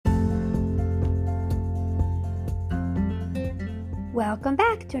Welcome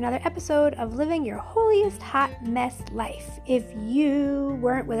back to another episode of Living Your Holiest Hot Mess Life. If you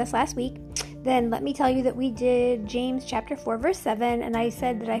weren't with us last week, then let me tell you that we did James chapter 4, verse 7, and I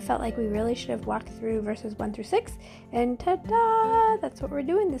said that I felt like we really should have walked through verses 1 through 6, and ta-da! That's what we're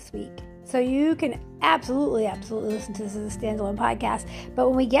doing this week. So you can absolutely listen to this as a standalone podcast, but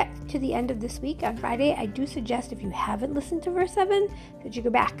when we get to the end of this week on Friday, I do suggest if you haven't listened to verse 7, that you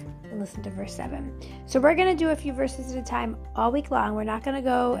go back and listen to verse 7. So we're going to do a few verses at a time all week long. We're not going to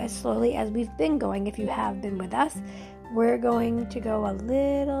go as slowly as we've been going if you have been with us. We're going to go a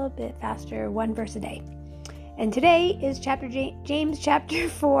little bit faster, one verse a day. And today is James chapter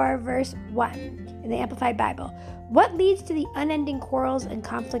 4, verse 1 in the Amplified Bible. What leads to the unending quarrels and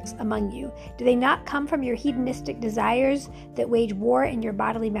conflicts among you? Do they not come from your hedonistic desires that wage war in your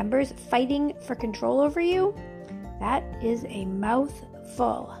bodily members, fighting for control over you? That is a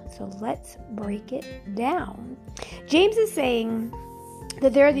mouthful. So let's break it down. James is saying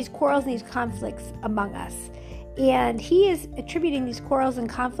that there are these quarrels and these conflicts among us. And he is attributing these quarrels and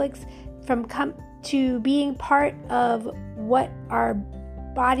conflicts to being part of what our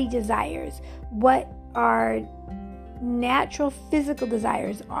body desires, what our natural physical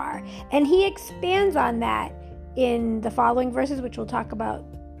desires are. And he expands on that in the following verses, which we'll talk about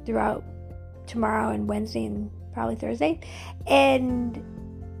throughout tomorrow and Wednesday and probably Thursday. And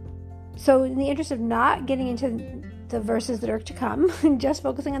so in the interest of not getting into the verses that are to come and just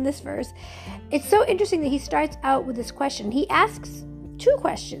focusing on this verse, it's so interesting that he starts out with this question. He asks two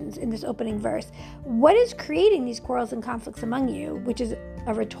questions in this opening verse. What is creating these quarrels and conflicts among you? Which is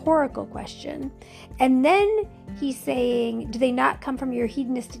a rhetorical question. And then he's saying, do they not come from your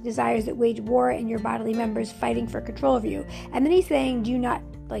hedonistic desires that wage war in your bodily members, fighting for control of you? And then he's saying, do you not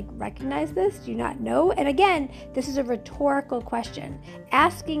recognize this? Do you not know? And again, this is a rhetorical question,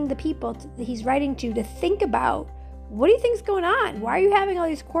 asking the people that he's writing to think about, what do you think's going on? Why are you having all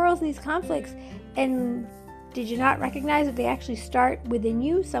these quarrels and these conflicts? And did you not recognize that they actually start within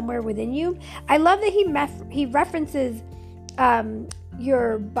you, somewhere within you? I love that he references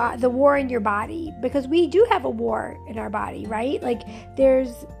the war in your body, because we do have a war in our body, right? Like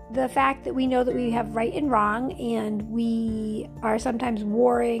there's the fact that we know that we have right and wrong, and we are sometimes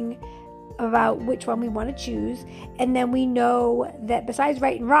warring about which one we want to choose. And then we know that besides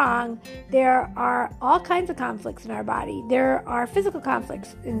right and wrong, there are all kinds of conflicts in our body. There are physical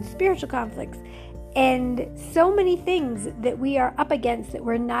conflicts and spiritual conflicts, and so many things that we are up against that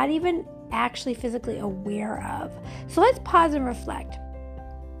we're not even actually physically aware of. So let's pause and reflect.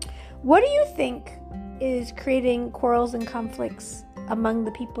 What do you think is creating quarrels and conflicts among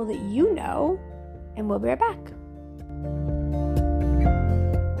the people that you know? And we'll be right back.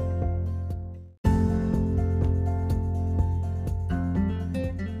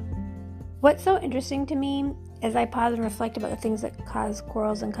 What's so interesting to me as I pause and reflect about the things that cause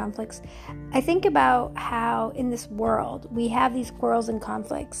quarrels and conflicts, I think about how in this world we have these quarrels and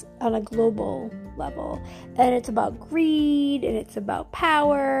conflicts on a global level. And it's about greed, and it's about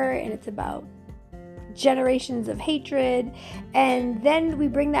power, and it's about generations of hatred. And then we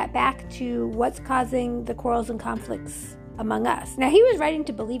bring that back to what's causing the quarrels and conflicts among us. Now, he was writing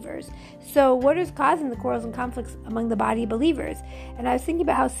to believers. So what is causing the quarrels and conflicts among the body of believers? And I was thinking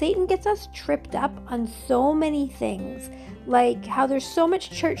about how Satan gets us tripped up on so many things, like how there's so much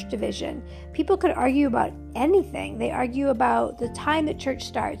church division. People could argue about anything. They argue about the time that church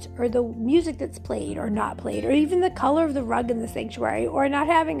starts, or the music that's played or not played, or even the color of the rug in the sanctuary, or not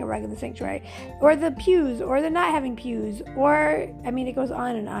having a rug in the sanctuary, or the pews, or the not having pews, or, it goes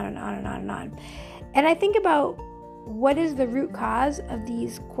on and on and on and on and on. And I think about what is the root cause of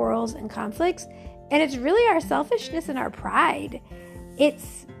these quarrels and conflicts? And it's really our selfishness and our pride.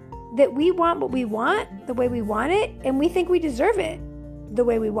 It's that we want what we want the way we want it, and we think we deserve it the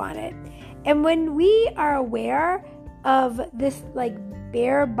way we want it. And when we are aware of this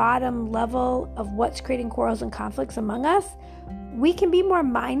bare bottom level of what's creating quarrels and conflicts among us, we can be more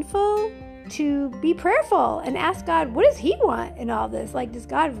mindful to be prayerful and ask God, what does he want in all this? Does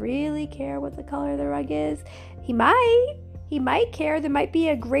God really care what the color of the rug is? He might care. There might be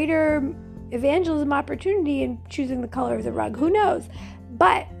a greater evangelism opportunity in choosing the color of the rug. Who knows?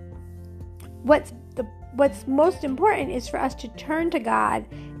 But what's most important is for us to turn to God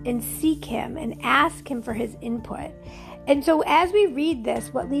and seek him and ask him for his input. And so as we read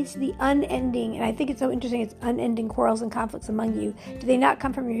this, what leads to the unending, and I think it's so interesting, it's unending quarrels and conflicts among you. Do they not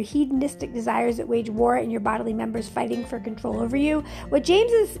come from your hedonistic desires that wage war in your bodily members, fighting for control over you? What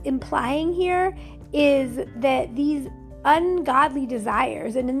James is implying here is that these ungodly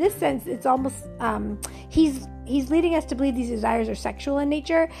desires, and in this sense, it's almost, he's leading us to believe these desires are sexual in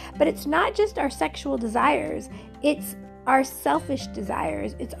nature, but it's not just our sexual desires. It's our selfish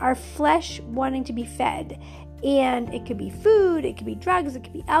desires. It's our flesh wanting to be fed. And it could be food, it could be drugs, it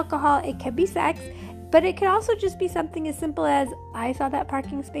could be alcohol, it could be sex, but it could also just be something as simple as, I saw that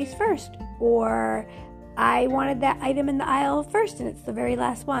parking space first, or I wanted that item in the aisle first and it's the very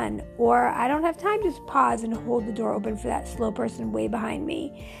last one, or I don't have time to pause and hold the door open for that slow person way behind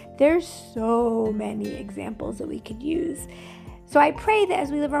me. There's so many examples that we could use. So I pray that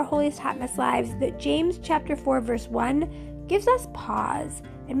as we live our holiest hot mess lives, that James chapter 4 verse 1 gives us pause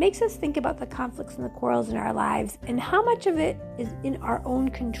and makes us think about the conflicts and the quarrels in our lives and how much of it is in our own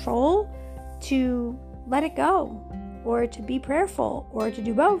control to let it go, or to be prayerful, or to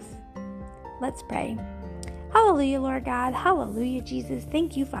do both. Let's pray. Hallelujah, Lord God. Hallelujah, Jesus.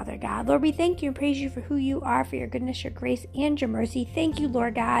 Thank you, Father God. Lord, we thank you and praise you for who you are, for your goodness, your grace, and your mercy. Thank you,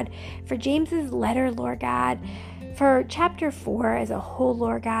 Lord God, for James's letter, Lord God, for chapter 4 as a whole,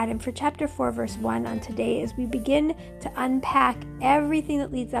 Lord God, and for chapter 4, verse 1 on today as we begin to unpack everything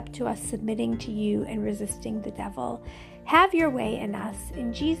that leads up to us submitting to you and resisting the devil. Have your way in us.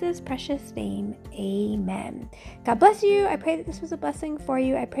 In Jesus' precious name, amen. God bless you. I pray that this was a blessing for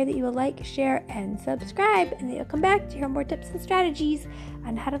you. I pray that you will like, share, and subscribe, and that you'll come back to hear more tips and strategies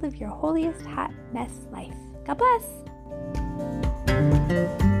on how to live your holiest hot mess life. God bless.